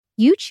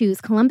You choose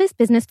Columbus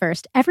Business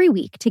First every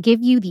week to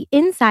give you the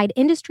inside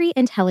industry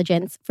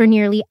intelligence for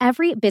nearly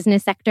every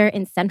business sector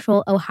in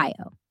Central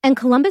Ohio. And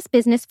Columbus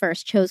Business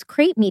First chose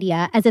Crate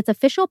Media as its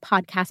official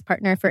podcast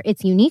partner for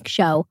its unique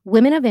show,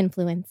 Women of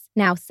Influence,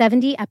 now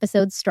 70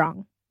 episodes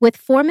strong. With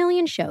 4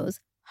 million shows,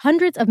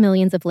 hundreds of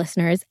millions of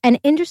listeners, and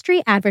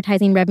industry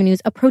advertising revenues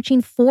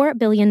approaching $4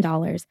 billion,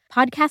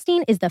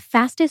 podcasting is the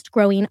fastest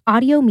growing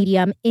audio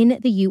medium in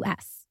the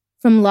U.S.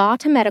 From law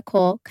to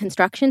medical,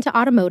 construction to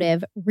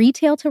automotive,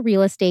 retail to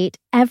real estate,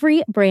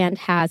 every brand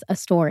has a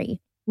story.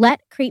 Let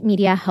Crate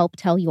Media help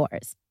tell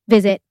yours.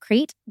 Visit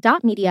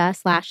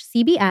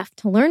crate.media/CBF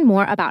to learn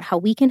more about how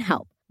we can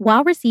help,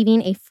 while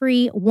receiving a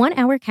free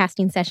 1-hour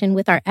casting session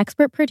with our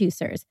expert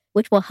producers,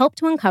 which will help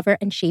to uncover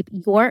and shape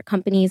your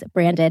company's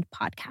branded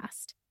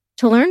podcast.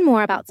 To learn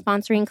more about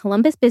sponsoring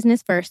Columbus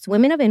Business First's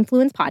Women of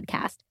Influence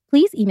podcast,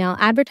 please email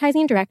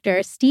Advertising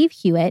Director Steve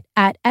Hewitt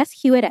at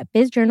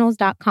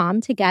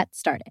shewitt@bizjournals.com to get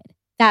started.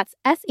 That's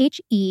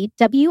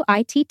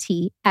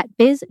SHEWITT at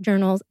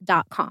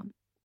bizjournals.com.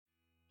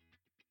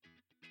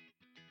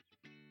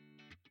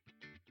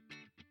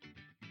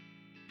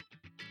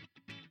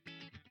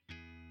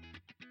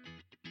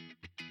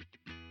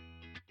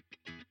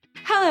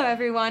 Hello,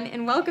 everyone,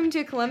 and welcome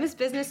to Columbus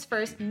Business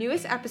First's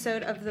newest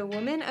episode of the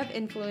Women of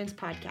Influence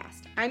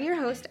podcast. I'm your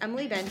host,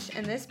 Emily Bench,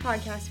 and this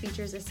podcast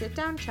features a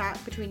sit-down chat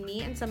between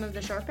me and some of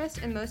the sharpest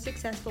and most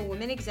successful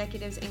women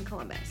executives in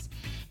Columbus.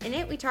 In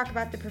it, we talk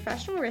about the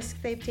professional risks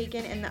they've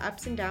taken and the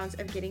ups and downs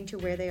of getting to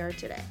where they are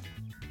today.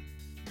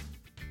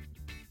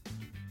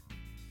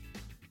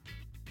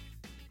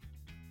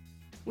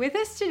 With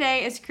us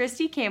today is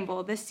Christy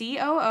Campbell, the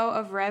COO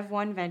of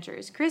Rev1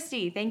 Ventures.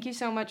 Christy, thank you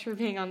so much for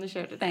being on the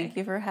show today. Thank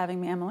you for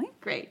having me, Emily.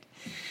 Great.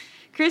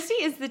 Christy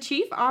is the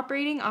Chief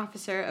Operating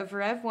Officer of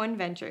Rev1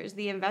 Ventures,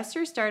 the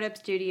investor startup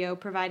studio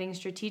providing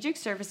strategic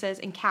services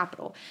and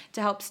capital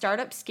to help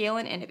startups scale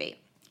and innovate.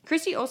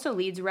 Christy also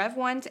leads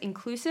Rev1's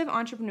inclusive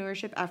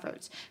entrepreneurship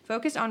efforts,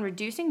 focused on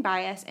reducing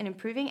bias and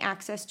improving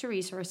access to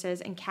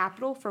resources and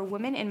capital for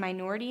women and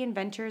minority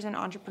inventors and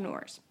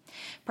entrepreneurs.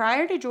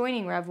 Prior to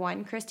joining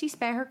Rev1, Christy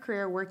spent her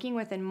career working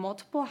within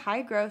multiple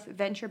high-growth,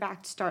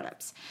 venture-backed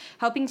startups,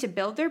 helping to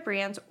build their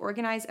brands,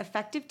 organize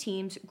effective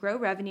teams, grow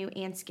revenue,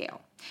 and scale.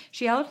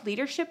 She held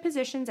leadership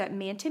positions at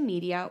Manta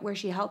Media, where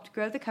she helped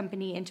grow the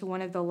company into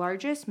one of the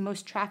largest,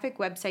 most trafficked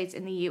websites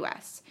in the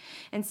U.S.,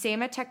 and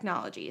Sama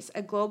Technologies,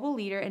 a global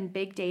leader in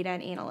big data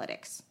and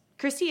analytics.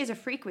 Christy is a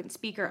frequent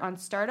speaker on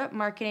startup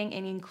marketing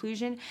and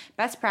inclusion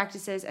best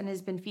practices and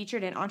has been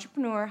featured in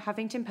Entrepreneur,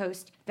 Huffington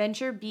Post,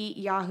 VentureBeat,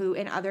 Yahoo,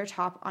 and other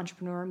top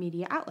entrepreneur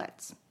media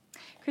outlets.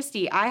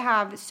 Christy, I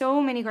have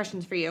so many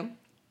questions for you,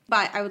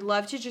 but I would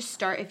love to just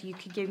start if you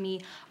could give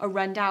me a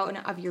rundown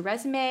of your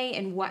resume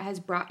and what has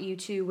brought you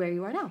to where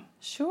you are now.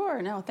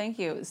 Sure. No, thank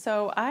you.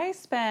 So I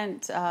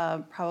spent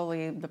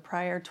probably the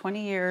prior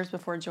 20 years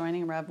before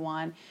joining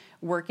Rev1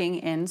 working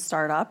in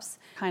startups.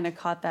 Kind of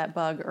caught that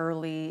bug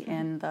early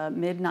in the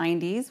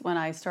mid-90s when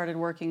I started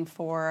working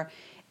for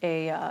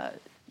a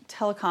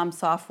telecom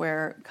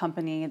software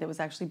company that was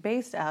actually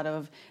based out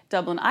of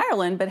Dublin,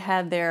 Ireland, but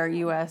had their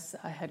U.S.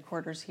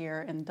 headquarters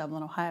here in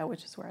Dublin, Ohio,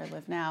 which is where I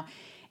live now.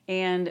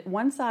 And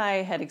once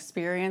I had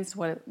experienced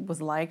what it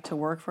was like to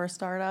work for a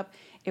startup,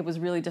 it was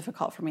really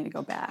difficult for me to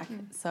go back.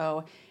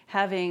 So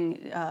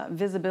having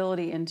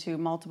visibility into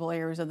multiple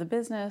areas of the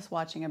business,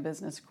 watching a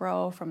business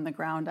grow from the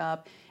ground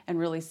up, and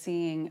really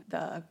seeing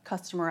the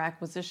customer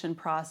acquisition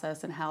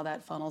process and how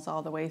that funnels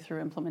all the way through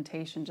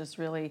implementation just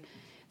really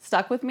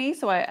stuck with me.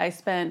 So I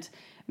spent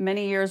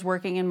many years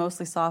working in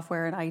mostly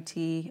software and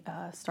IT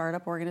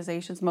startup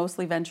organizations,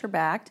 mostly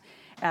venture-backed.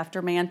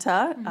 After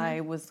Manta, I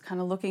was kind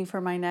of looking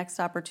for my next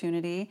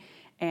opportunity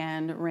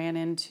and ran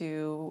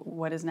into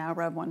what is now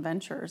Rev1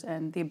 Ventures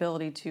and the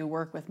ability to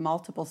work with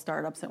multiple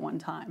startups at one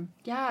time.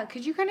 Yeah,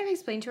 could you kind of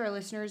explain to our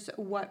listeners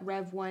what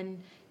Rev1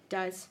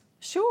 does?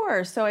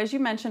 Sure. So as you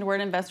mentioned, we're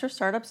an investor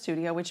startup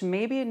studio, which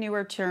may be a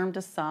newer term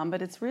to some,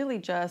 but it's really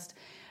just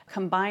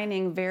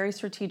combining very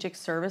strategic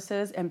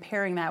services and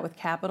pairing that with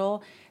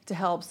capital to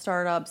help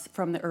startups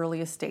from the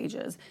earliest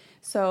stages.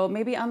 So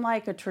maybe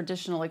unlike a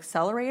traditional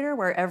accelerator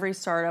where every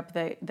startup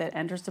that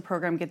enters the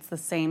program gets the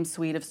same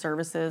suite of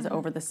services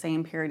over the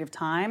same period of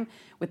time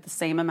with the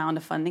same amount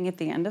of funding at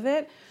the end of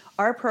it,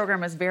 our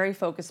program is very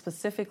focused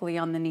specifically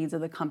on the needs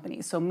of the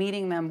company. So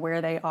meeting them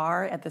where they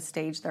are at the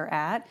stage they're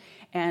at.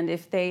 And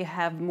if they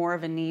have more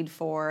of a need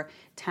for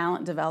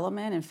talent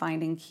development and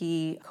finding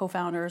key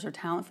co-founders or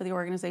talent for the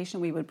organization,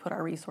 we would put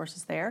our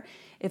resources there.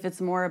 If it's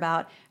more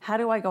about how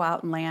do I go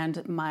out and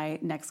land my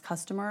next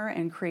customer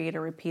and create a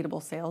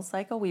repeatable sales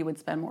cycle, we would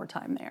spend more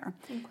time there.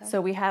 Okay.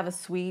 So we have a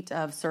suite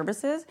of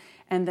services,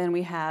 and then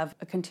we have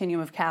a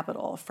continuum of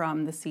capital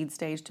from the seed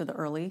stage to the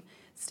early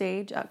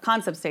stage,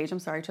 concept stage,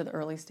 to the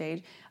early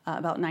stage,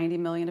 about 90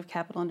 million of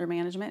capital under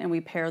management, and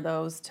we pair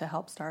those to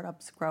help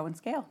startups grow and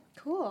scale.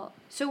 Cool.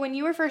 So when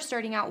you were first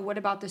starting out, what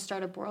about the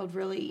startup world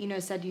really,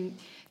 said you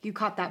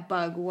caught that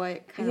bug?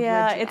 What kind of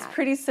led to it's that?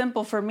 pretty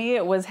simple. For me,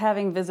 it was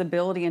having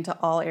visibility into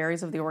all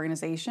areas of the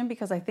organization,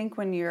 because I think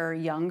when you're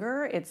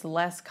younger, it's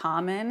less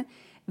common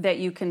that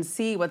you can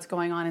see what's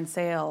going on in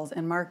sales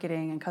and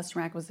marketing and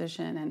customer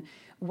acquisition and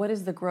what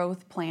is the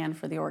growth plan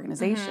for the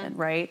organization,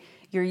 right?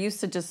 You're used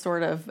to just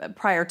sort of,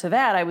 prior to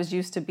that, I was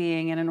used to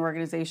being in an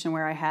organization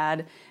where I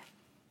had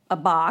a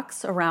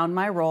box around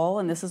my role,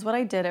 and this is what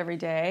I did every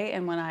day.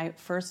 And when I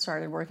first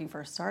started working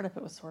for a startup,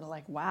 it was sort of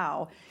like,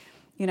 wow.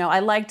 I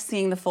liked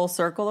seeing the full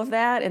circle of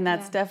that, and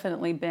that's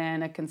definitely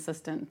been a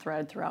consistent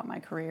thread throughout my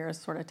career, is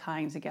sort of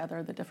tying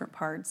together the different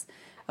parts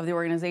of the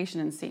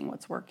organization and seeing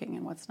what's working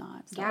and what's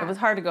not. So it was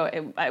hard to go.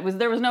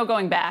 There was no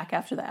going back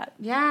after that.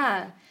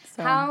 Yeah.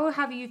 So.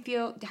 How do you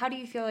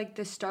feel like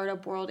the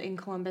startup world in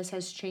Columbus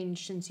has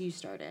changed since you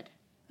started?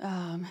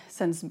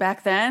 Since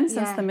back then,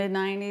 since the mid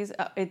 '90s,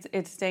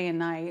 it's day and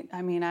night.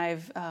 I mean,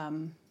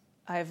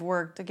 I've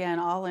worked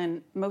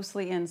again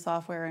mostly in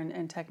software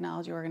and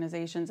technology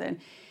organizations, and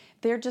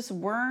there just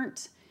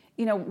weren't.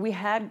 We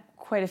had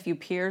quite a few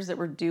peers that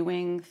were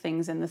doing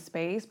things in the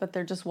space, but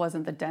there just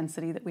wasn't the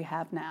density that we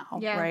have now,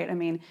 right? I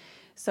mean,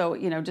 so,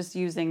 just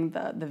using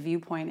the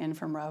viewpoint in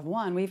from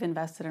Rev1, we've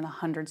invested in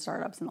 100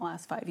 startups in the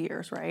last 5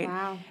 years, right?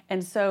 Wow.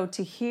 And so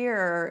to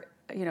hear,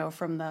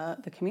 from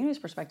the community's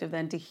perspective,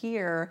 then to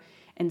hear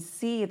and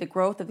see the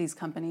growth of these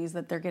companies,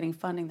 that they're getting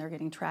funding, they're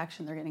getting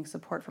traction, they're getting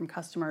support from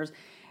customers,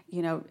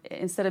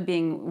 instead of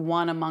being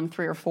one among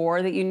 3 or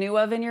 4 that you knew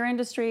of in your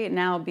industry,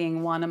 now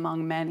being one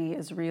among many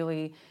is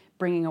really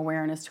bringing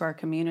awareness to our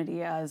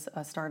community as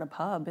a startup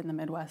hub in the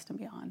Midwest and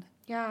beyond.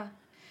 Yeah.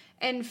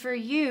 And for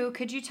you,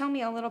 could you tell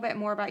me a little bit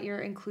more about your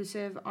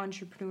inclusive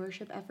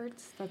entrepreneurship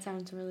efforts? That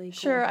sounds really cool.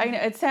 Sure. I know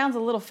it sounds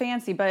a little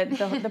fancy, but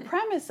the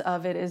premise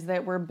of it is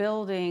that we're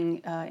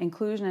building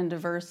inclusion and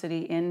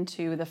diversity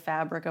into the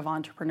fabric of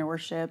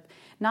entrepreneurship,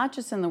 not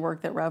just in the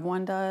work that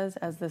Rev1 does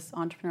as this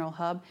entrepreneurial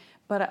hub,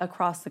 but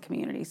across the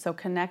community. So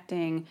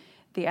connecting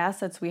the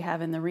assets we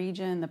have in the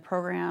region, the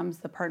programs,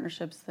 the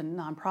partnerships, the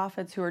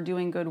nonprofits who are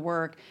doing good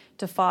work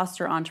to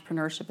foster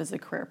entrepreneurship as a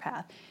career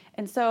path.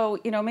 And so,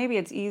 maybe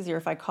it's easier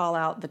if I call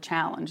out the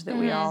challenge that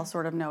we all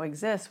sort of know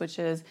exists, which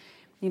is,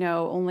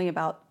 only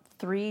about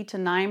 3 to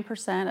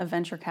 9% of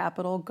venture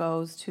capital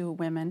goes to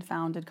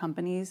women-founded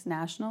companies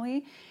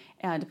nationally,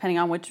 depending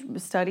on which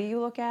study you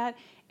look at.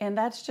 And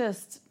that's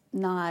just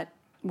not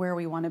where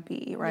we want to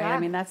be, right? Yeah. I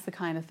mean, that's the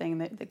kind of thing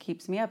that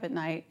keeps me up at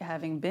night,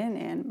 having been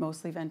in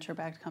mostly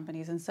venture-backed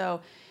companies. And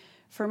so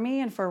for me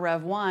and for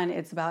Rev1,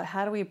 it's about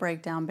how do we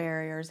break down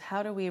barriers?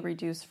 How do we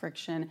reduce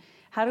friction?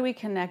 How do we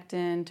connect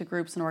into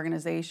groups and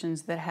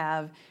organizations that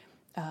have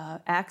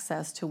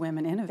access to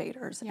women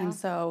innovators? Yeah. And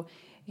so,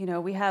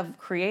 we have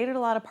created a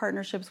lot of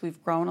partnerships.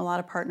 We've grown a lot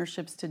of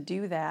partnerships to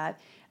do that.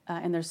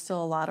 And there's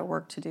still a lot of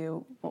work to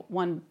do.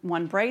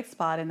 One bright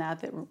spot in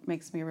that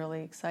makes me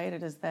really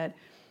excited is that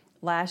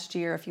last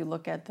year, if you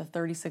look at the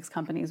 36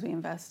 companies we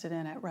invested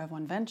in at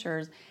Rev1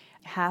 Ventures,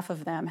 half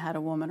of them had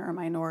a woman or a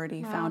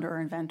minority founder or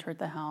inventor at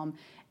the helm,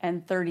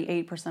 and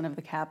 38% of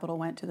the capital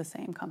went to the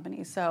same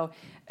company. So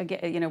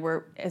again,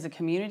 we're, as a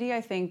community,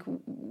 I think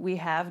we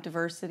have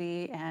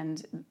diversity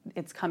and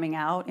it's coming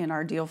out in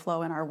our deal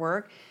flow and our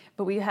work,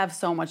 but we have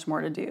so much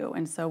more to do.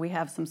 And so we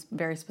have some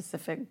very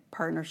specific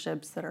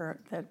partnerships that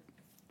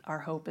our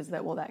hope is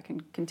that that can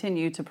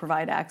continue to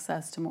provide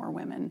access to more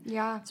women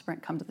to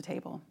come to the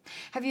table.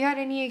 Have you had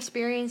any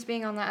experience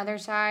being on the other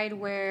side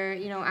where,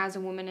 as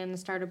a woman in the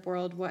startup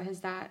world, what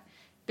has that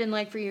been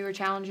like for you, or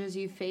challenges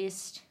you've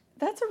faced?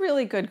 That's a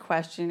really good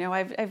question.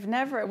 I've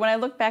never, when I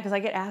look back, because I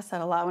get asked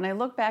that a lot, when I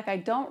look back, I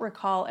don't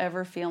recall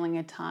ever feeling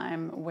a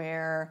time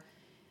where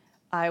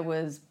I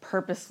was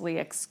purposely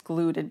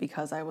excluded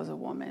because I was a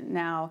woman.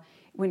 Now,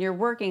 when you're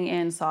working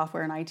in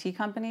software and IT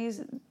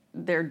companies,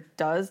 there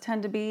does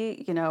tend to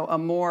be,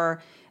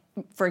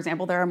 for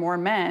example, there are more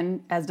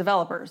men as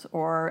developers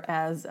or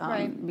as,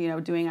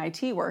 doing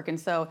IT work. And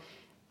so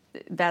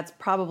that's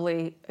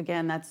probably,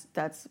 again,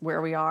 that's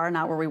where we are,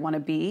 not where we want to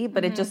be,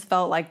 but it just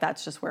felt like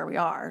that's just where we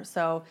are.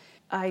 So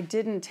I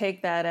didn't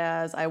take that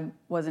as I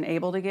wasn't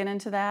able to get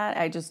into that.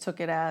 I just took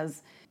it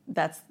as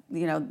that's,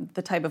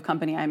 the type of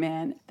company I'm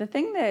in. The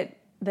thing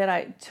that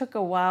I took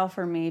a while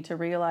for me to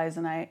realize,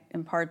 and I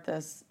impart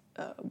this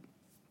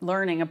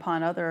learning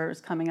upon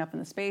others coming up in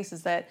the space,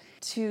 is that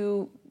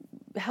to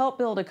help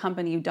build a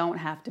company, you don't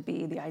have to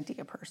be the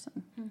idea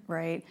person,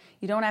 right?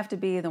 You don't have to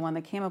be the one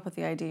that came up with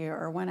the idea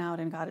or went out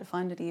and got it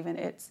funded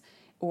even,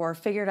 or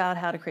figured out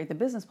how to create the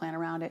business plan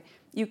around it.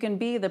 You can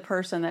be the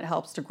person that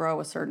helps to grow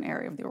a certain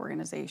area of the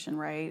organization,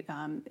 right?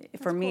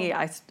 For me,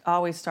 I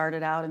always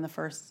started out in the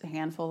first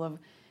handful of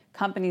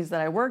companies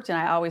that I worked in,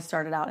 I always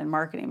started out in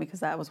marketing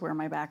because that was where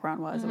my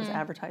background was. It was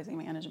advertising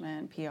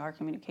management, PR,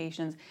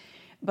 communications.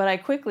 But I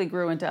quickly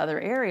grew into other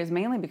areas,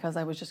 mainly because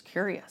I was just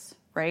curious,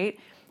 right?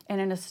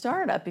 And in a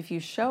startup, if you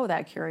show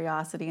that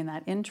curiosity and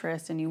that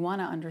interest and you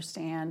want to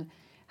understand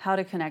how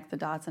to connect the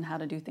dots and how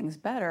to do things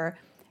better,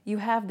 you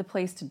have the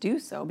place to do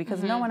so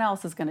because no one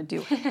else is going to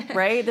do it,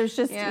 right? There's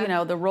just,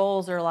 the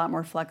roles are a lot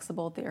more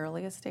flexible at the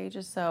earliest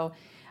stages. So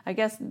I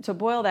guess to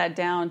boil that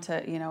down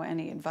to,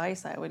 any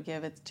advice I would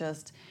give, it's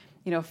just,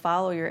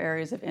 follow your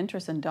areas of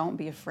interest and don't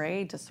be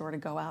afraid to sort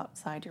of go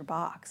outside your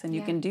box. And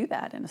you can do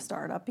that in a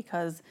startup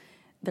because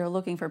they're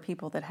looking for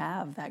people that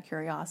have that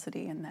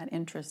curiosity and that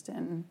interest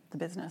in the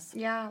business.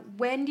 Yeah.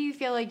 When do you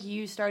feel like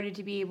you started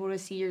to be able to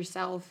see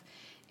yourself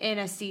in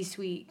a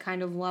C-suite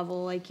kind of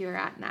level like you're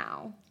at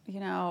now?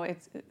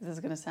 This is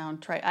going to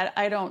sound trite.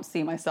 I don't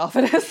see myself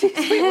at a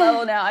C-suite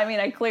level now. I mean,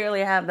 I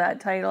clearly have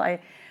that title.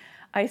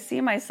 I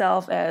see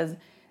myself as,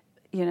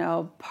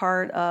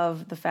 part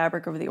of the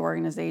fabric of the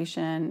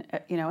organization.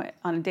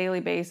 On a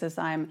daily basis,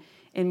 I'm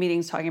in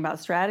meetings talking about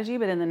strategy,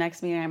 but in the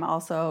next meeting, I'm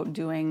also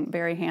doing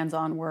very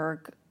hands-on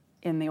work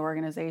in the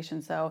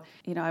organization. So,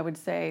 I would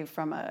say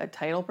from a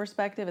title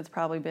perspective, it's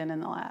probably been in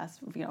the last,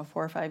 4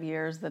 or 5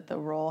 years that the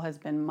role has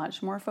been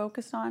much more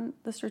focused on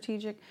the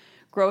strategic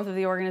growth of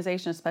the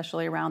organization,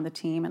 especially around the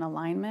team and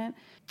alignment.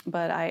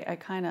 But I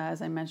kind of,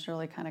 as I mentioned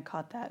earlier, kind of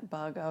caught that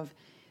bug of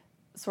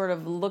sort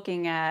of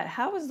looking at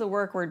how is the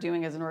work we're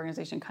doing as an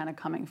organization kind of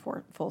coming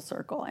full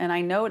circle. And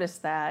I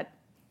noticed that,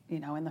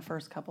 in the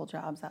first couple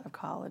jobs out of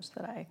college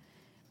that I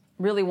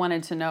really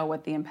wanted to know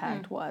what the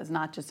impact was,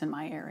 not just in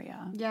my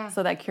area. Yeah.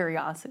 So that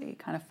curiosity,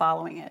 kind of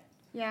following it.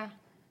 Yeah.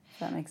 Does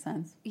that make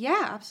sense?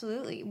 Yeah,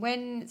 absolutely.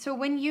 When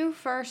you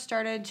first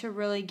started to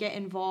really get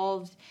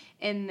involved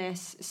in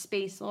this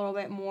space a little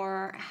bit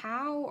more,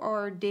 how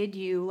or did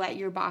you let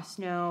your boss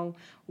know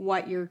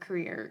what your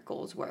career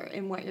goals were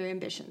and what your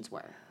ambitions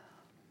were?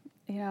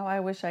 I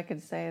wish I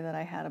could say that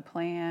I had a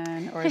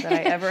plan or that I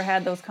ever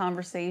had those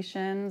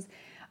conversations.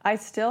 I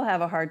still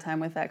have a hard time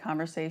with that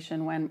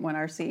conversation when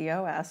our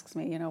CEO asks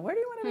me, where do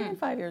you want to be in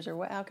 5 years,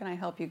 or how can I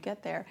help you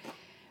get there?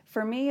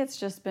 For me, it's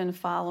just been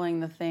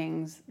following the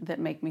things that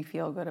make me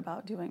feel good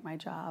about doing my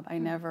job. I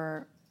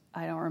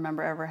don't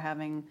remember ever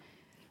having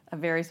a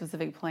very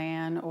specific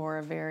plan or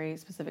a very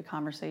specific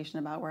conversation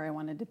about where I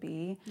wanted to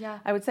be. Yeah.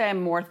 I would say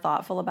I'm more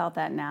thoughtful about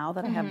that now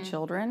that I have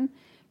children,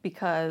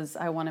 because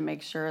I want to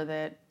make sure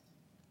that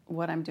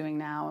what I'm doing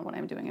now and what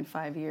I'm doing in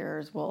 5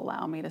 years will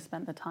allow me to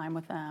spend the time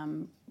with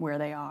them where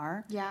they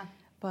are. Yeah.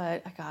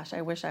 But gosh,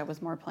 I wish I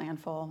was more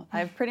planful.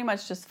 I've pretty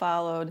much just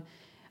followed.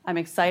 I'm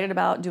excited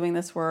about doing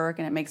this work,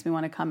 and it makes me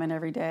want to come in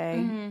every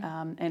day.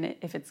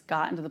 If it's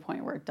gotten to the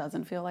point where it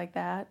doesn't feel like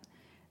that,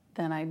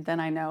 then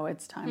I know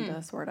it's time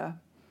to sort of,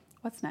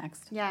 what's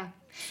next? Yeah.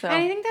 So. And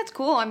I think that's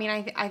cool. I mean,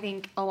 I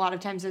think a lot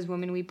of times as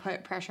women, we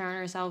put pressure on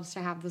ourselves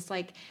to have this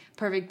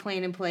perfect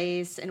plan in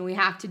place, and we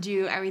have to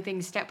do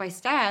everything step by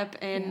step.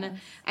 And Yes.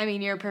 I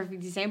mean, you're a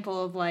perfect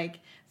example of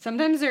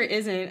sometimes there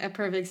isn't a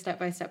perfect step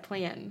by step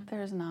plan.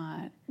 There's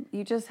not.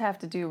 You just have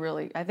to do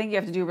I think you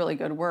have to do really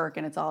good work,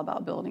 and it's all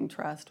about building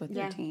trust with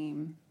your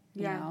team.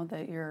 You know,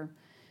 that you're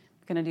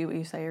going to do what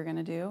you say you're going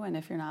to do. And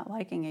if you're not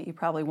liking it, you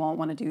probably won't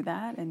want to do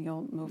that, and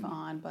you'll move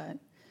on. But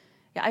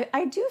yeah,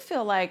 I do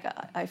feel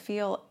I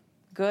feel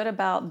good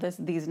about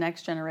these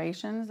next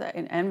generations,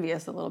 and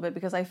envious a little bit,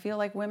 because I feel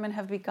like women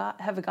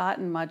have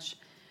gotten much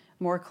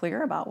more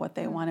clear about what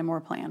they want and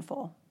more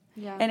planful.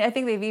 Yeah. And I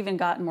think they've even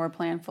gotten more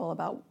planful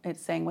about it,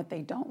 saying what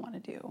they don't want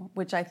to do,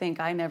 which I think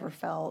I never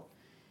felt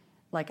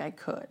like I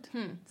could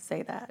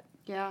say that.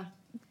 Yeah.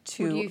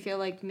 What do you feel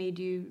like made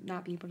you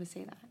not be able to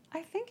say that?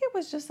 I think it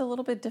was just a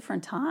little bit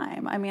different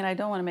time. I mean, I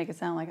don't want to make it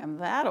sound like I'm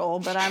that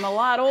old, but I'm a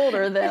lot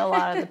older than a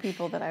lot of the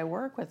people that I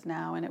work with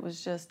now, and it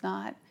was just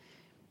not.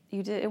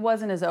 It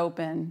wasn't as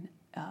open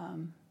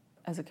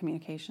as a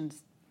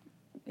communications.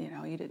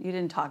 You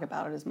didn't talk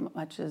about it as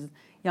much as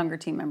younger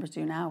team members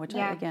do now, which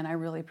I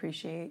really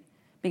appreciate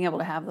being able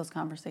to have those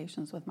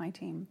conversations with my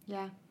team.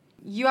 Yeah.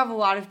 You have a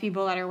lot of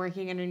people that are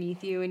working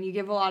underneath you, and you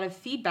give a lot of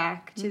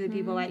feedback to the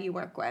people that you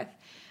work with.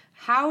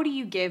 How do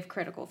you give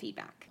critical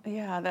feedback?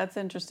 Yeah, that's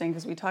interesting,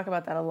 because we talk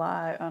about that a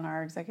lot on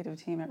our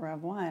executive team at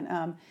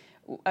Rev1.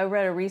 I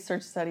read a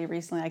research study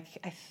recently.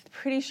 I'm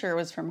pretty sure it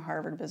was from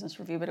Harvard Business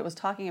Review, but it was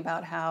talking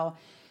about how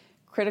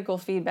critical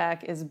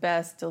feedback is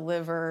best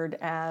delivered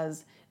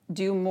as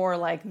do more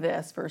like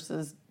this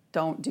versus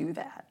don't do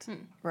that,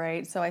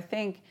 right? So I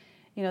think,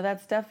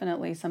 that's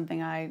definitely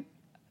something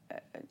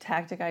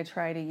tactic I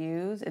try to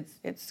use.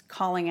 It's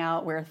calling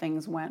out where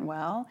things went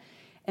well.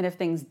 And if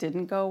things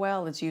didn't go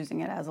well, it's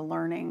using it as a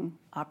learning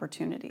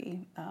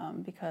opportunity,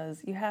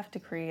 because you have to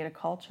create a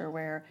culture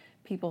where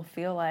people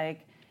feel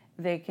like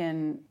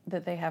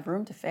that they have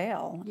room to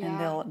fail,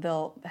 and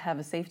they'll have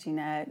a safety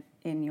net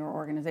in your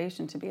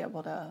organization to be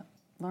able to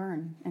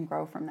learn and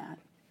grow from that.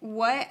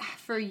 What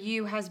for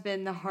you has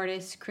been the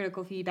hardest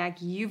critical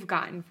feedback you've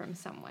gotten from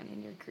someone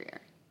in your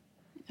career?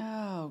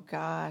 Oh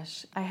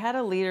gosh, I had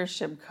a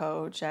leadership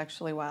coach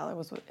actually while I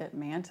was at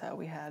Manta.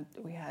 We had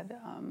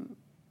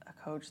a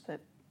coach that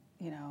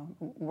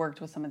worked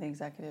with some of the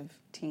executive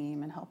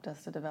team and helped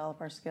us to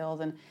develop our skills.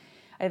 And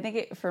I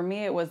think for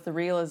me it was the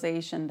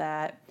realization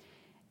that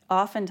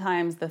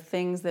oftentimes the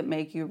things that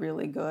make you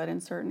really good in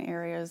certain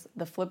areas,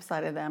 the flip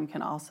side of them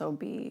can also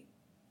be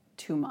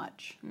too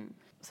much.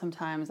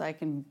 sometimes I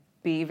can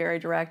be very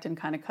direct and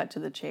kind of cut to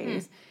the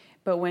chase.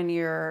 But when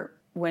you're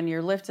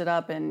lifted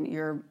up and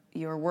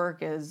your work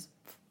is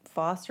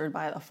fostered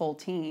by a full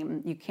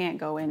team, you can't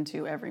go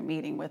into every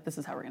meeting with, this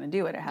is how we're going to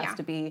do it. It has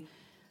to be,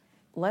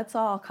 let's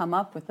all come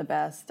up with the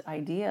best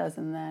ideas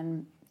and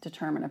then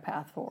determine a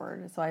path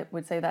forward. So I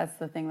would say that's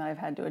the thing that I've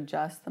had to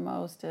adjust the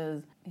most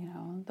is,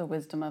 the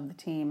wisdom of the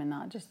team and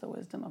not just the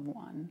wisdom of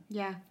one.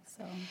 Yeah.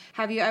 So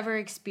have you ever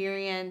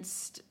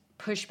experienced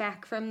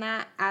pushback from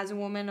that as a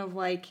woman of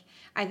I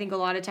think a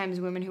lot of times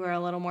women who are a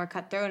little more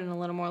cutthroat and a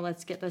little more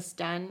let's get this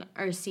done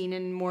are seen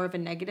in more of a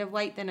negative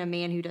light than a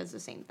man who does the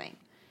same thing?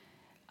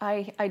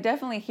 I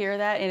definitely hear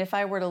that, and if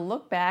I were to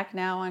look back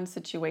now on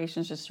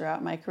situations just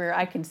throughout my career,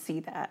 I can see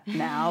that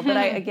now. But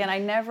I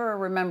never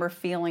remember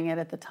feeling it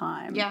at the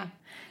time. Yeah.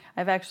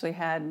 I've actually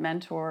had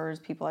mentors,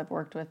 people I've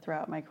worked with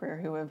throughout my career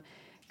who have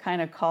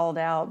kind of called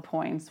out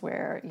points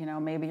where,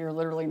 maybe you're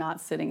literally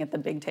not sitting at the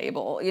big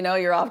table,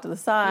 you're off to the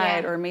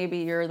side, or maybe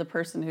you're the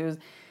person who's,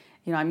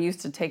 I'm used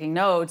to taking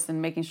notes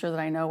and making sure that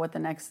I know what the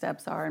next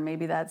steps are, and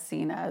maybe that's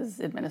seen as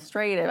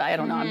administrative. I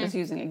don't know, I'm just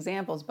using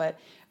examples, but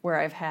where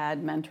I've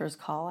had mentors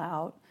call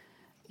out,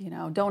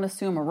 don't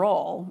assume a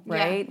role,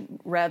 right? Yeah.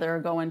 Rather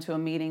go into a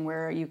meeting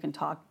where you can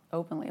talk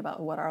openly about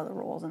what are the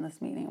roles in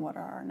this meeting, what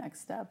are our next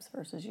steps,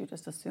 versus you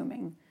just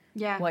assuming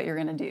what you're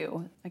going to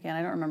do. Again,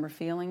 I don't remember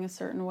feeling a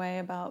certain way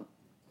about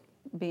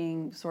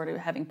being sort of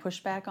having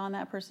pushback on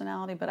that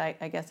personality, but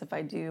I guess if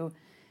I do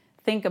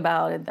think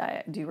about it,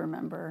 I do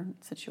remember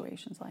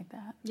situations like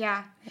that.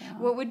 Yeah.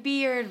 What would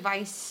be your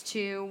advice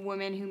to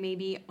women who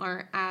maybe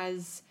aren't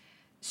as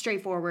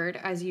straightforward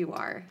as you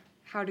are?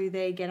 How do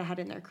they get ahead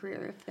in their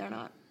career if they're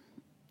not?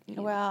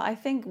 Well, I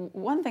think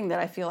one thing that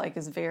I feel like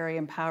is very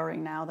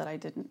empowering now that I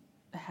didn't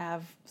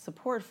have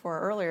support for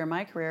earlier in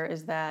my career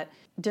is that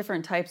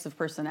different types of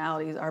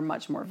personalities are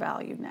much more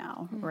valued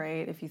now,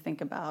 right? If you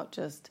think about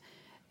just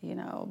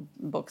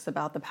books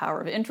about the power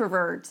of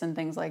introverts and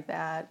things like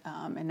that,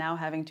 and now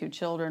having two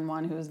children,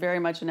 one who is very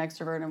much an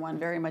extrovert and one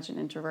very much an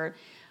introvert,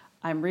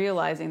 I'm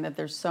realizing that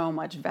there's so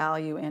much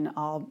value in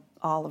all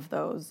of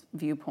those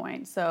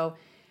viewpoints. So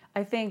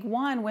I think,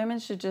 one, women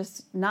should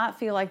just not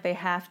feel like they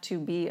have to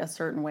be a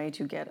certain way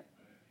to get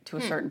to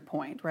a certain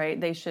point, right?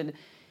 They should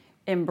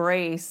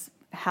embrace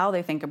how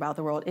they think about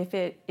the world.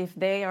 If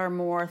they are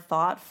more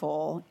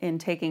thoughtful in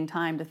taking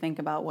time to think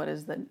about what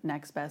is the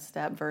next best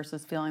step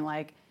versus feeling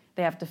like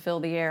they have to fill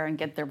the air and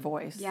get their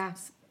voice,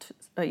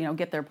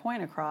 get their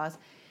point across,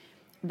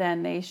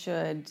 then they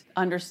should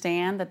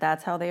understand that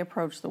that's how they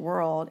approach the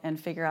world and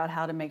figure out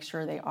how to make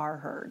sure they are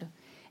heard.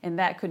 And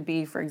that could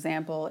be, for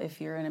example, if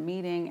you're in a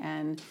meeting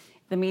and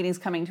the meeting's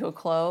coming to a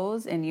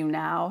close and you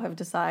now have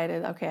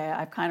decided, okay,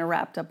 I've kind of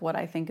wrapped up what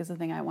I think is the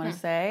thing I want to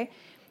say.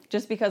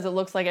 Just because it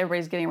looks like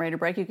everybody's getting ready to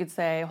break, you could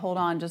say, hold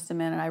on just a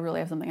minute, I really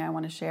have something I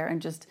want to share. And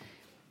just,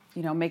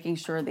 making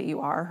sure that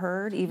you are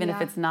heard, even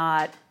if it's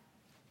not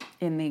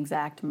in the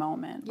exact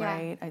moment,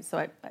 right?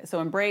 So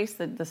embrace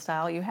the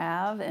style you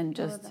have and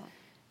just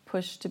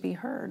push to be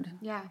heard.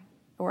 Yeah.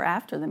 Or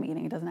after the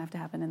meeting. It doesn't have to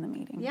happen in the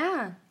meeting.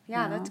 Yeah.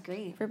 Yeah, that's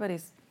great.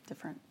 Everybody's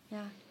different.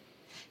 Yeah.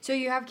 So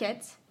you have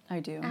kids? I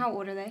do. How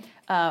old are they?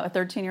 A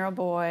 13-year-old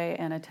boy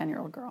and a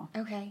 10-year-old girl.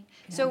 Okay.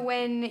 Yeah. So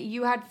when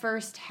you had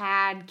first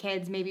had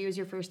kids, maybe it was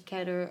your first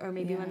kid or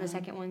maybe when the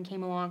second one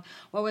came along,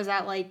 what was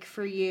that like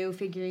for you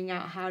figuring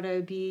out how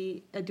to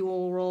be a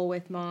dual role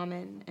with mom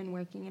and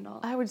working and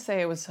all? I would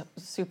say it was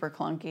super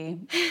clunky,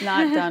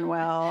 not done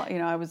well.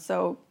 I was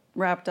so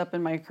wrapped up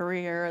in my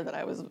career that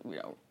I was,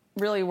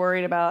 really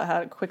worried about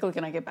how quickly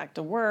can I get back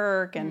to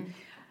work. And,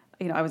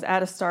 I was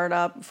at a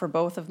startup for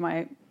both of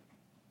my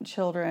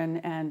children,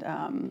 and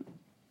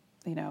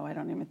I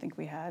don't even think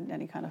we had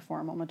any kind of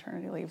formal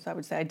maternity leave, so I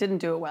would say I didn't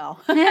do it well.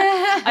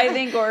 I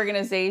think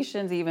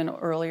organizations, even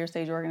earlier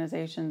stage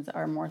organizations,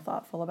 are more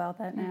thoughtful about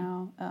that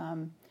now.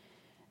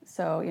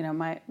 So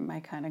my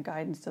kind of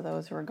guidance to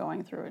those who are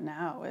going through it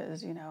now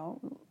is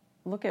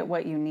look at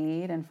what you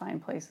need and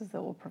find places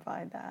that will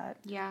provide that.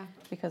 Yeah.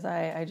 Because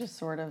I just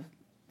sort of,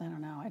 I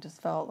don't know, I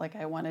just felt like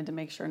I wanted to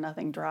make sure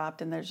nothing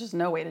dropped, and there's just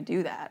no way to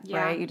do that,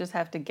 right? You just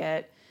have to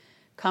get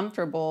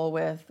comfortable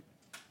with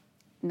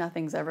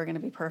nothing's ever going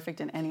to be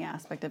perfect in any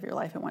aspect of your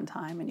life at one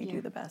time, and you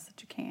do the best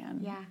that you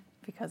can. Yeah.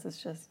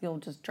 Because you'll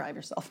just drive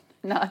yourself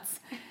nuts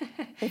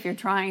if you're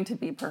trying to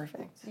be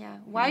perfect. Yeah.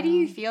 Why do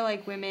you feel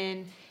like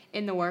women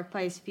in the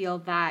workplace feel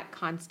that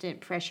constant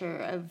pressure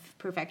of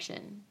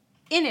perfection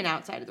in and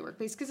outside of the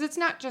workplace? Because it's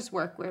not just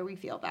work where we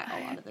feel that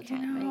a lot of the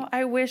time, right?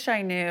 I wish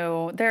I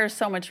knew. There's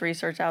so much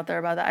research out there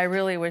about that. I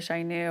really wish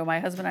I knew. My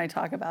husband and I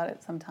talk about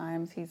it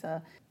sometimes. He's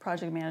a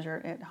project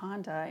manager at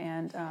Honda,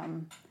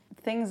 and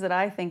things that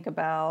I think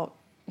about,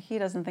 he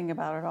doesn't think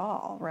about at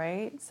all,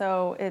 right?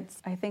 So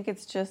I think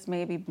it's just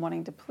maybe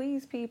wanting to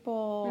please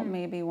people,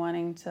 maybe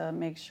wanting to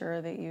make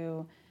sure that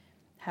you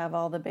have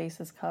all the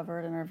bases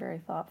covered and are very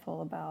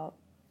thoughtful about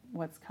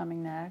what's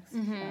coming next.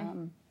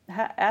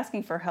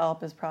 Asking for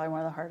help is probably one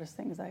of the hardest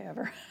things I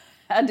ever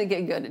had to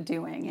get good at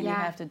doing, and you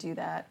have to do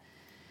that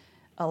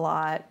a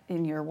lot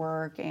in your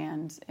work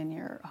and in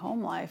your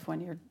home life when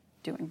you're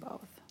doing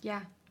both.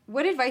 Yeah.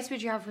 What advice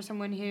would you have for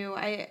someone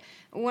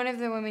one of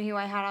the women who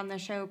I had on the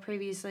show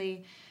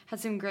previously had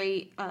some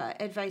great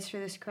advice for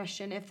this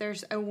question. If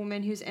there's a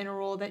woman who's in a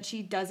role that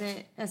she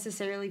doesn't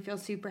necessarily feel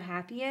super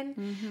happy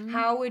in,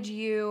 how would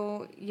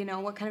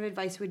what kind of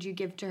advice would you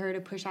give to her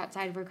to push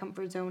outside of her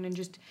comfort zone and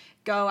just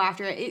go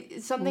after it?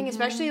 It's something,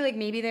 especially like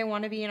maybe they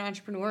want to be an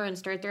entrepreneur and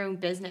start their own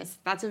business.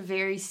 That's a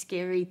very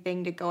scary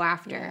thing to go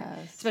after,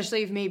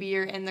 especially if maybe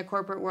you're in the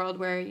corporate world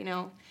where,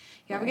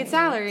 you have a good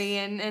salary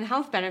and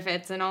health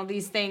benefits and all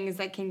these things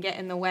that can get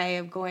in the way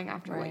of going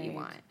after what you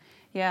want.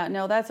 Yeah,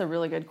 no, that's a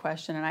really good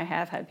question, and I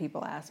have had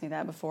people ask me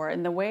that before.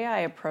 And the way I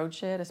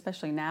approach it,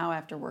 especially now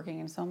after working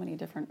in so many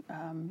different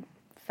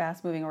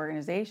fast-moving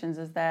organizations,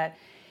 is that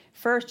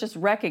first, just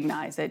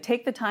recognize it.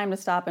 Take the time to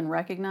stop and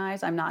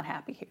recognize, I'm not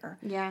happy here.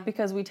 Yeah.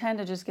 Because we tend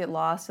to just get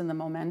lost in the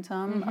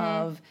momentum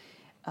of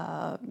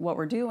what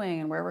we're doing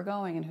and where we're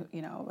going,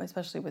 and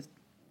especially with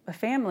a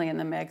family in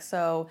the mix.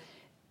 So,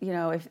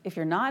 if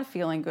you're not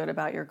feeling good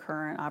about your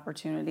current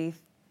opportunity,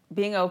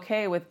 being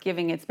okay with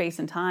giving it space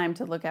and time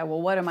to look at, well,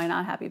 what am I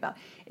not happy about?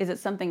 Is it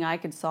something I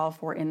could solve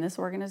for in this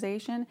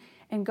organization?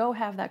 And go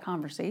have that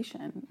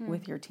conversation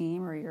with your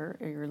team or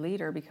your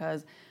leader,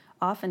 because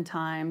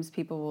oftentimes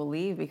people will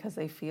leave because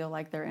they feel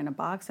like they're in a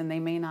box and they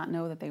may not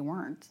know that they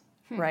weren't,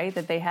 right?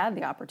 That they had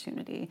the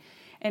opportunity.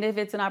 And if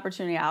it's an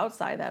opportunity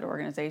outside that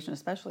organization,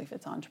 especially if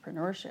it's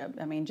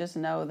entrepreneurship, I mean, just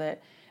know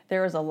that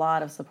there is a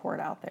lot of support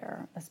out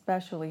there,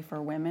 especially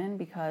for women,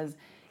 because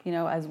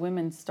as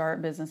women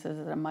start businesses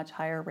at a much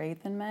higher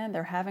rate than men,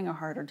 they're having a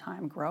harder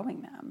time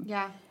growing them.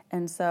 Yeah.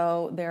 And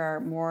so there are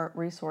more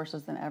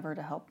resources than ever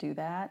to help do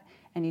that.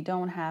 And you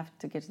don't have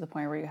to get to the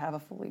point where you have a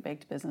fully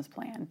baked business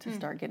plan to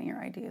start getting your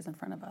ideas in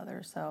front of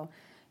others. So,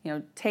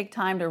 take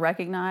time to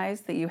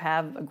recognize that you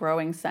have a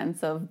growing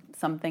sense of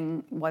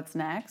something, what's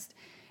next,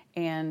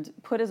 and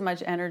put as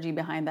much energy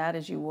behind that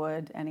as you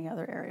would any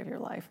other area of your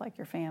life, like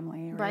your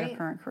family or your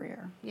current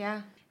career.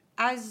 Yeah.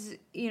 As,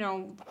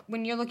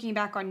 when you're looking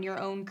back on your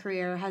own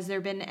career, has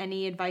there been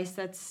any advice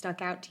that's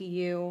stuck out to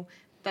you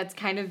that's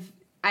kind of,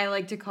 I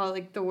like to call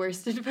it the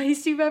worst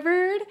advice you've ever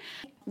heard?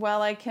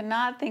 Well, I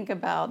cannot think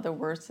about the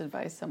worst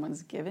advice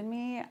someone's given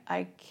me.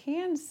 I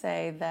can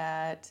say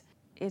that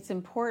it's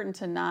important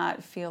to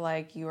not feel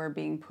like you are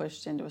being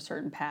pushed into a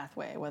certain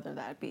pathway, whether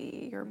that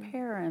be your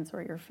parents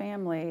or your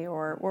family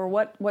or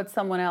what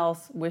someone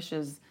else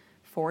wishes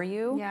for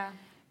you. Yeah.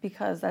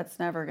 Because that's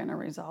never going to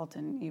result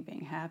in you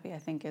being happy. I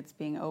think it's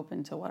being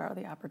open to what are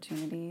the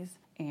opportunities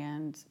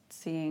and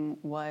seeing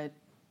what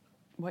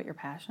you're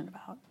passionate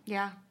about.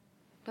 Yeah,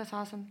 that's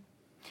awesome.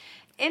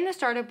 In the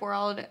startup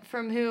world,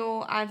 from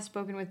who I've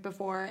spoken with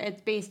before,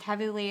 it's based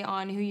heavily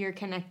on who you're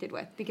connected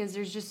with, because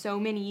there's just so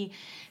many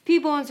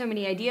people and so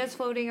many ideas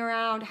floating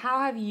around.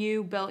 How have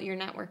you built your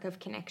network of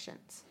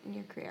connections in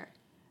your career?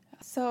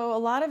 So a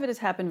lot of it has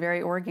happened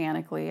very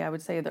organically. I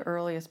would say the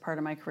earliest part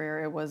of my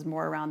career, it was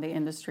more around the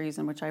industries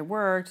in which I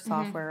worked,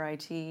 software,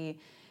 IT,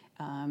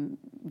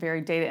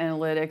 very data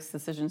analytics,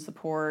 decision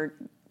support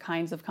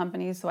kinds of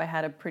companies. So I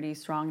had a pretty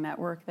strong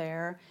network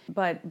there.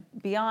 But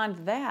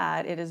beyond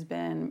that, it has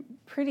been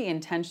pretty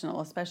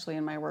intentional, especially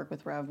in my work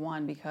with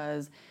Rev1,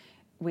 because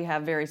we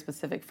have very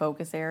specific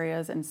focus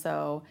areas. And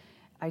so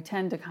I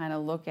tend to kind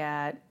of look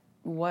at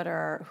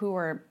who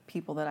are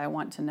people that I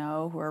want to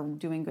know, who are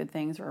doing good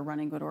things or are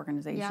running good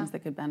organizations that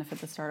could benefit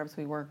the startups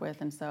we work with.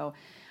 And so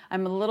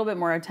I'm a little bit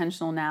more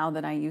intentional now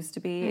than I used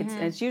to be.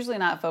 It's usually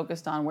not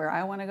focused on where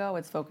I want to go.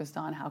 It's focused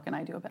on how can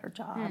I do a better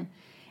job.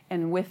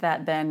 And with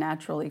that then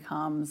naturally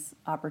comes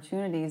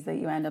opportunities that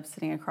you end up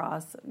sitting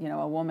across,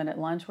 a woman at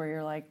lunch where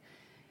you're like,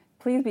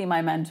 please be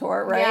my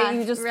mentor,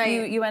 right?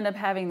 You end up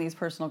having these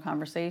personal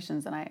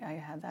conversations, and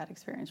I had that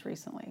experience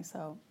recently.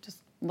 So just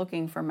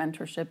looking for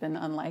mentorship in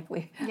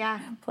unlikely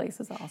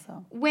places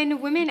also.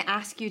 When women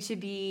ask you to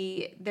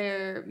be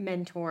their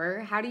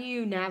mentor, how do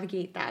you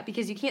navigate that?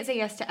 Because you can't say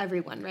yes to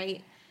everyone,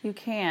 right? You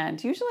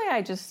can't. Usually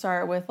I just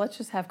start with, let's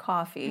just have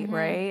coffee,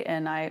 right?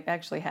 And I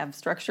actually have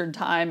structured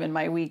time in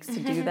my weeks to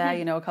do that.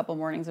 A couple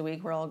mornings a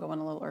week, we're all going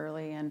a little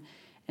early and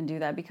do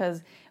that.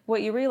 Because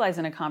what you realize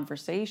in a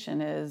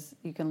conversation is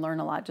you can learn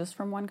a lot just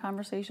from one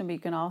conversation, but you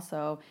can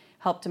also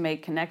help to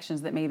make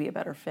connections that may be a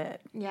better fit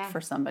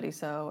for somebody.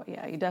 So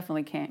you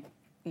definitely can't,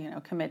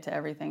 commit to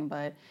everything.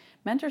 But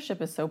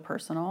mentorship is so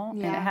personal,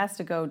 and it has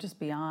to go just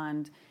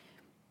beyond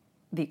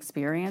the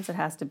experience. It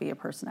has to be a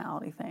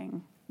personality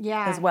thing.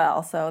 As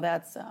well. So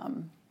that's,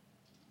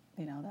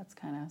 that's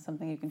kind of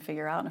something you can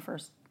figure out in a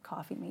first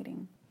coffee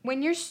meeting.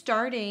 When you're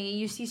starting,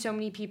 you see so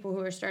many people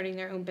who are starting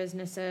their own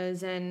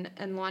businesses and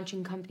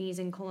launching companies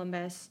in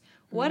Columbus.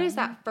 What is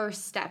that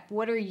first step?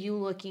 What are you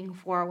looking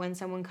for when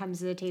someone comes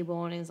to the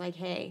table and is like,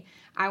 hey,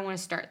 I want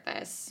to start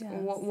this?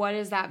 Yes. What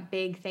is that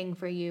big thing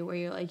for you where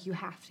you're like, you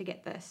have to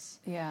get this?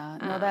 Yeah,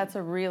 no, that's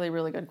a really,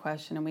 really good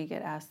question, and we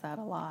get asked that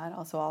a lot.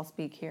 Also, I'll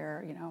speak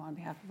here, on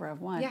behalf of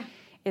Rev1. Yeah.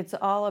 It's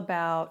all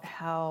about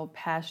how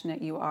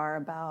passionate you are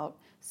about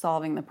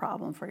solving the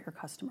problem for your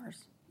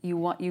customers.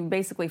 You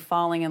basically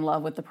falling in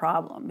love with the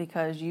problem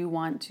because you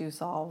want to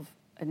solve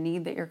a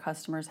need that your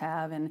customers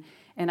have, and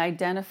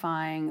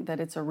identifying that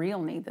it's a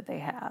real need that they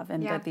have,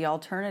 and that the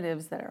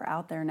alternatives that are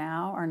out there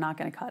now are not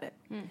going to cut it.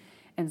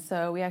 And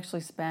so we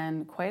actually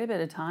spend quite a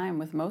bit of time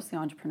with most of the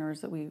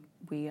entrepreneurs that we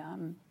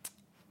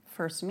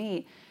first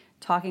meet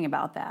talking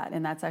about that.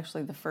 And that's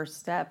actually the first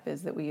step,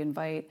 is that we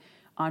invite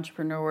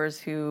entrepreneurs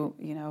who,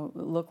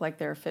 look like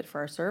they're fit for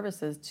our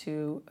services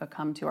to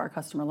come to our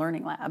customer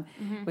learning lab,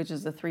 which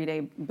is a 3-day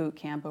boot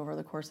camp over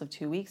the course of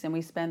 2 weeks. And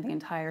we spend the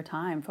entire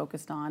time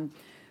focused on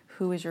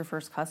who is your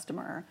first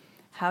customer.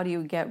 How do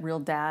you get real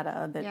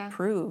data that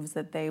proves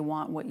that they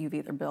want what you've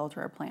either built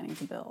or are planning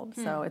to build?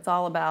 So it's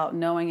all about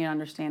knowing and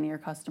understanding your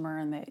customer,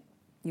 and that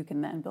you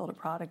can then build a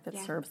product that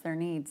serves their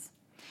needs.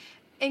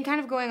 And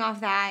kind of going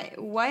off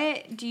that,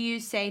 what do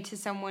you say to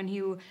someone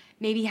who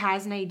maybe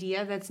has an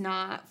idea that's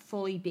not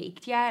fully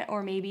baked yet,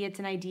 or maybe it's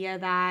an idea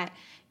that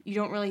you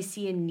don't really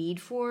see a need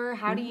for?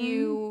 How do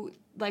you,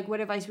 what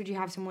advice would you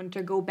have someone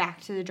to go back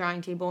to the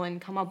drawing table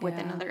and come up with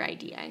another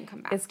idea and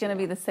come back? It's going to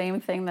be the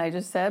same thing that I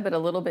just said, but a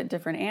little bit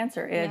different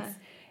answer. It's,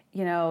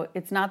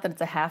 it's not that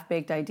it's a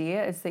half-baked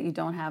idea, it's that you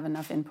don't have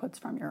enough inputs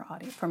from your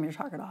audience, from your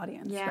target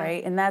audience,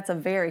 right? And that's a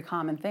very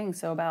common thing.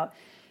 So about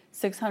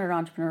 600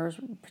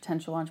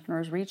 potential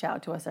entrepreneurs reach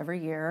out to us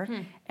every year,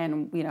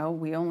 and we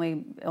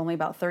only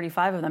about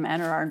 35 of them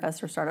enter our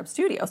Investor Startup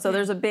Studio. So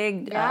there's a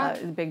big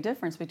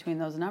difference between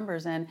those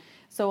numbers, and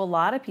so a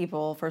lot of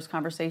people first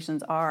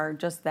conversations are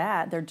just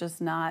that. There's just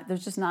not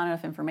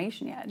enough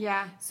information yet.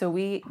 Yeah. So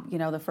we,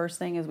 the first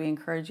thing is we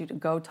encourage you to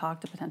go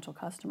talk to potential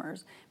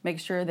customers.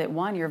 Make sure that,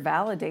 one, you're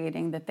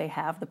validating that they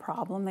have the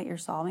problem that you're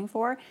solving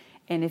for,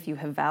 and if you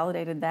have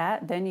validated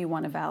that, then you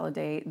want to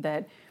validate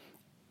that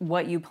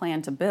what you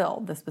plan to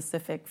build, the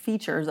specific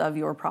features of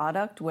your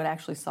product, would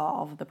actually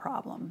solve the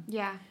problem.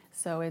 Yeah.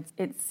 So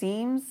it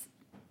seems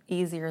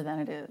easier than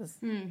it is,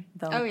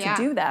 though, to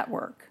do that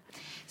work.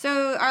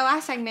 So our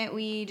last segment,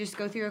 we just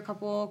go through a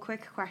couple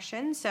quick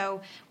questions.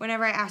 So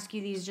whenever I ask you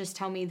these, just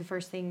tell me the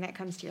first thing that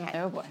comes to your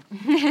head. Oh,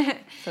 boy.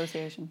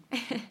 Association.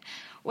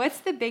 What's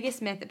the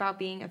biggest myth about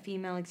being a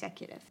female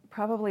executive?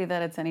 Probably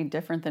that it's any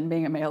different than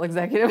being a male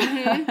executive.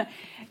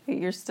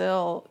 You're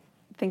still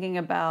thinking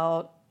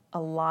about a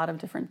lot of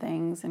different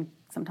things, and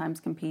sometimes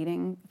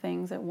competing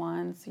things at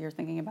once. You're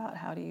thinking about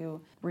how do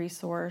you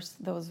resource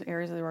those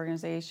areas of the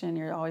organization.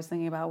 You're always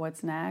thinking about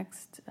what's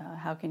next.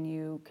 How can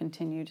you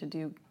continue to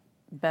do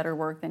better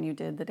work than you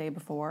did the day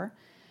before?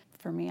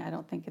 For me, I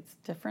don't think it's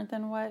different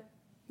than what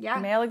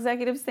male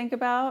executives think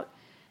about.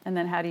 And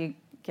then how do you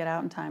get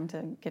out in time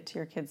to get to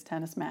your kid's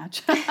tennis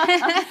match?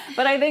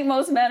 But I think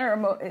most men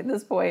at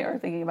this point are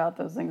thinking about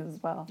those things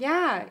as well.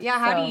 Yeah.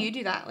 How do you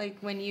do that? Like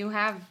when you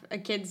have a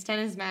kid's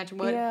tennis match,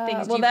 what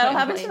things do you that'll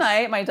happen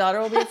tonight. My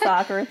daughter will be at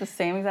soccer at the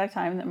same exact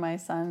time that my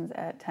son's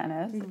at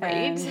tennis. Great.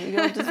 And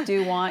you'll just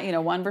do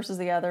one versus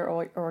the other,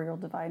 or you'll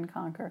divide and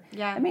conquer.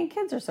 Yeah. I mean,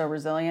 kids are so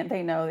resilient.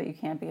 They know that you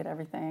can't be at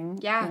everything.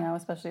 Yeah.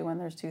 Especially when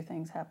there's two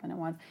things happening at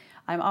once.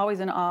 I'm always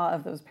in awe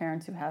of those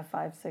parents who have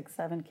 5, 6,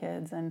 7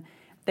 kids, and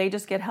they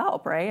just get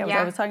help, right?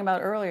 I was talking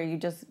about earlier, you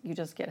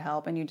just get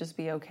help, and you just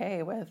be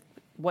okay with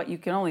what you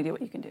can only do what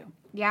you can do.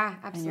 Yeah,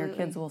 absolutely. And your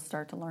kids will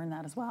start to learn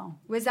that as well.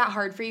 Was that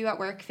hard for you at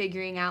work,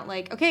 figuring out,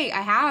 okay, I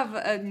have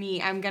a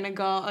meet, I'm going to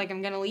go,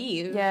 I'm going to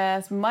leave?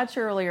 Yes, much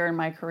earlier in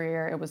my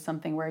career, it was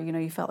something where,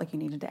 you felt like you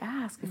needed to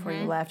ask before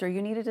you left, or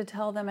you needed to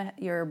tell them,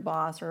 your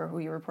boss or who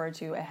you report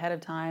to, ahead of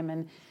time.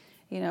 And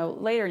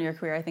later in your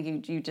career, I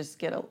think you just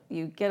get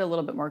a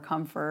little bit more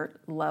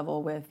comfort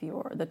level with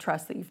the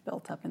trust that you've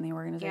built up in the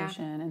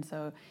organization. Yeah. And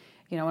so,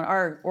 in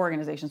our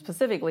organization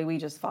specifically, we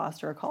just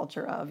foster a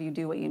culture of you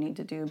do what you need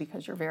to do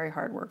because you're very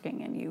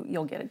hardworking, and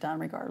you'll get it done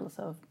regardless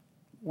of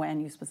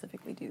when you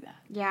specifically do that.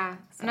 Yeah,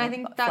 so, and I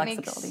think that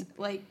makes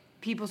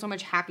people so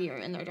much happier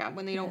in their job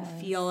when they don't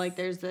feel like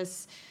there's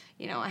this.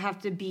 I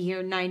have to be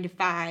here 9 to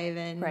 5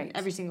 and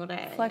every single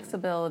day.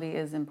 Flexibility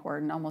is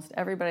important. Almost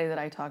everybody that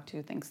I talk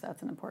to thinks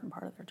that's an important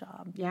part of their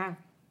job. Yeah,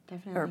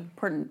 definitely. Or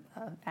important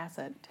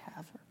asset to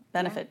have, or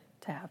benefit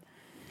to have.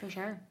 For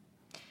sure.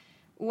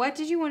 What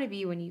did you want to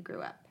be when you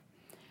grew up?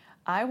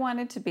 I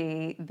wanted to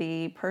be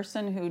the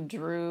person who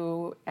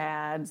drew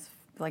ads,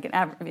 like in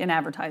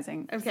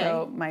advertising. Okay.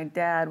 So my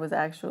dad was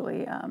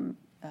actually a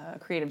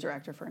creative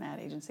director for an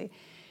ad agency.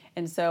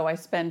 And so I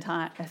used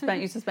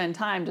to spend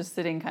time just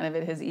sitting kind of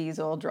at his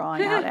easel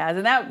drawing out ads.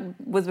 And that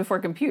was before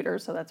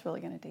computers, so that's really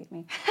going to date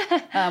me.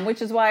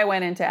 Which is why I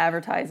went into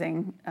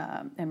advertising.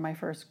 And my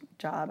first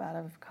job out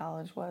of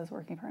college was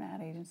working for an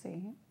ad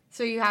agency.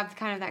 So you have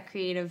kind of that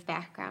creative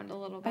background a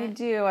little bit. I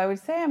do. I would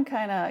say I'm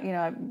kind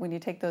of, when you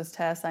take those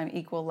tests, I'm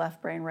equal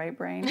left brain, right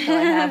brain. So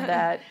I have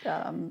that,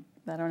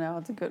 I don't know,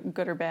 it's a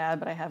good or bad,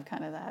 but I have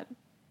kind of that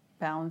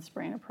balanced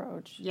brain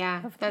approach.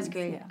 Yeah, that's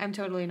great. Yeah. I'm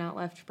totally not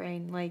left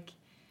brain.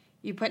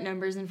 You put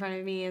numbers in front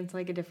of me, it's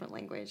like a different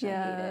language.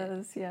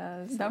 Yes.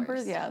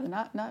 Numbers, they're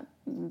not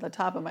the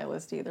top of my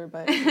list either,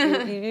 but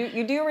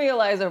you do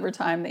realize over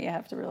time that you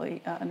have to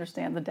really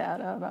understand the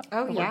data about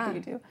the work that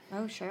you do.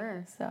 Oh,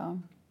 sure.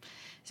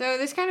 So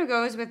this kind of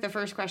goes with the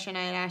first question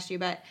I had asked you,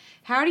 but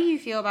how do you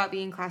feel about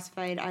being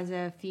classified as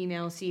a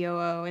female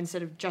COO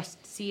instead of just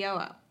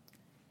COO?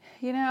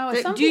 You know,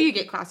 Do you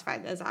get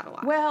classified as that a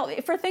lot? Well,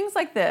 for things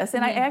like this,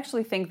 and I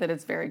actually think that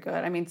it's very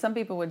good. I mean, some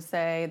people would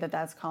say that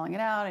that's calling it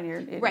out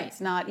and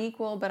it's not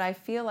equal, but I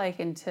feel like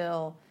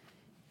until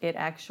it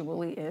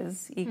actually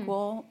is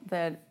equal,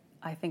 that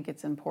I think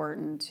it's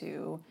important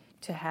to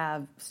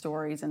have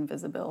stories and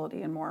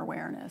visibility and more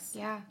awareness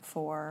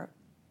for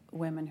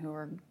women who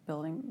are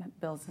building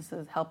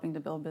businesses, helping to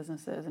build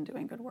businesses and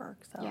doing good work.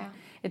 So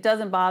it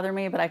doesn't bother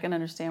me, but I can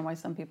understand why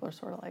some people are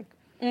sort of like,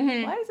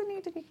 why does it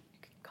need to be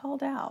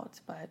called out?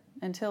 But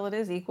until it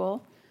is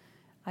equal,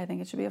 I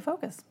think it should be a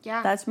focus.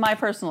 Yeah. That's my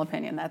personal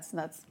opinion. That's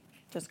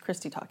just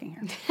Christy talking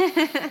here.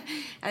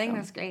 I think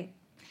that's great.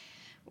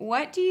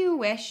 What do you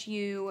wish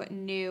you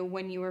knew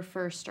when you were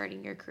first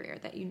starting your career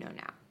that you know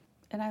now?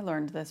 And I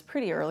learned this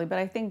pretty early, but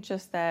I think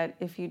just that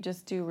if you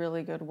just do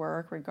really good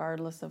work,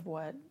 regardless of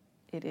what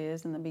it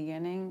is in the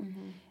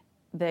beginning,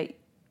 that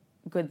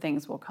good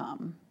things will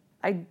come.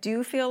 I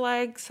do feel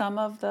like some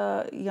of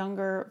the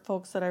younger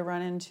folks that I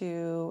run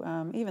into,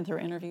 even through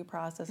interview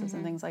processes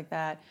and things like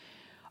that,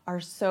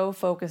 are so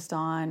focused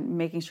on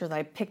making sure that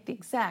I pick the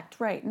exact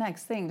right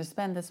next thing to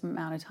spend this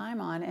amount of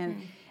time on,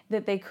 and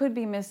that they could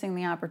be missing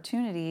the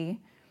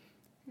opportunity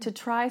to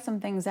try some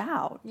things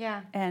out.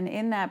 Yeah. And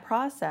in that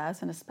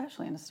process, and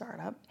especially in a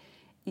startup,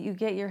 you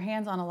get your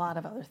hands on a lot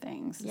of other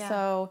things. Yeah.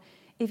 So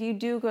if you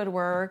do good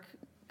work,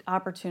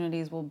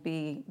 opportunities will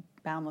be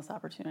boundless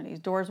opportunities.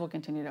 Doors will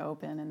continue to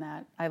open, and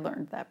that I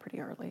learned that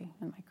pretty early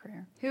in my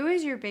career. Who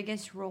is your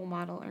biggest role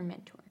model or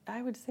mentor?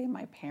 I would say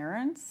my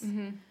parents,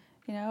 you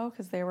know,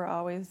 because they were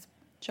always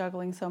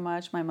juggling so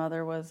much. My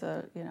mother was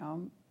a,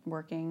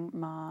 working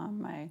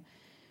mom.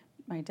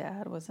 My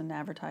dad was an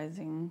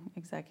advertising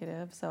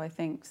executive. So I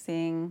think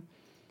seeing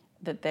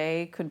that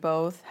they could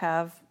both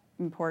have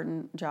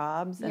important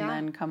jobs and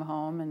then come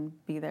home and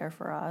be there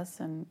for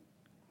us. And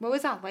what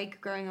was that like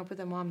growing up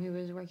with a mom who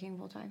was working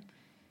full time?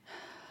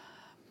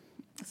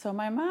 So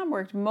my mom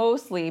worked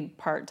mostly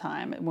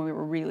part-time when we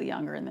were really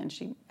younger, and then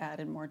she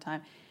added more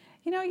time.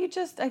 You know,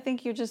 I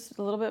think you're just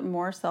a little bit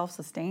more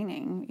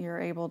self-sustaining. You're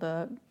able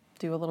to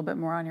do a little bit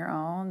more on your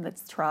own.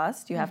 That's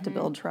trust. You have to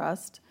build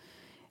trust.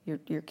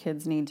 Your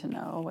kids need to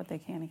know what they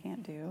can and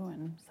can't do.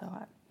 And so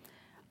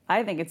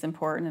I think it's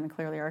important, and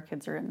clearly our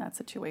kids are in that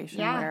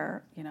situation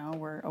where,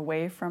 we're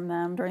away from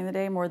them during the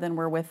day more than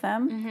we're with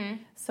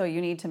them. So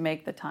you need to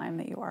make the time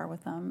that you are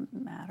with them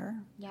matter.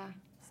 Yeah.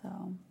 So,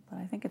 but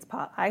I think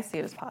I see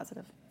it as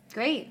positive.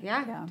 Great.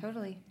 Yeah.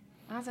 Totally.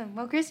 Awesome.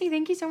 Well, Christy,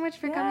 thank you so much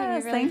for coming.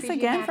 Yes, We really thanks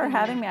again for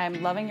having me.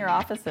 I'm loving your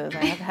offices.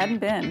 I hadn't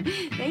been.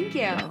 Thank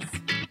you. Yes.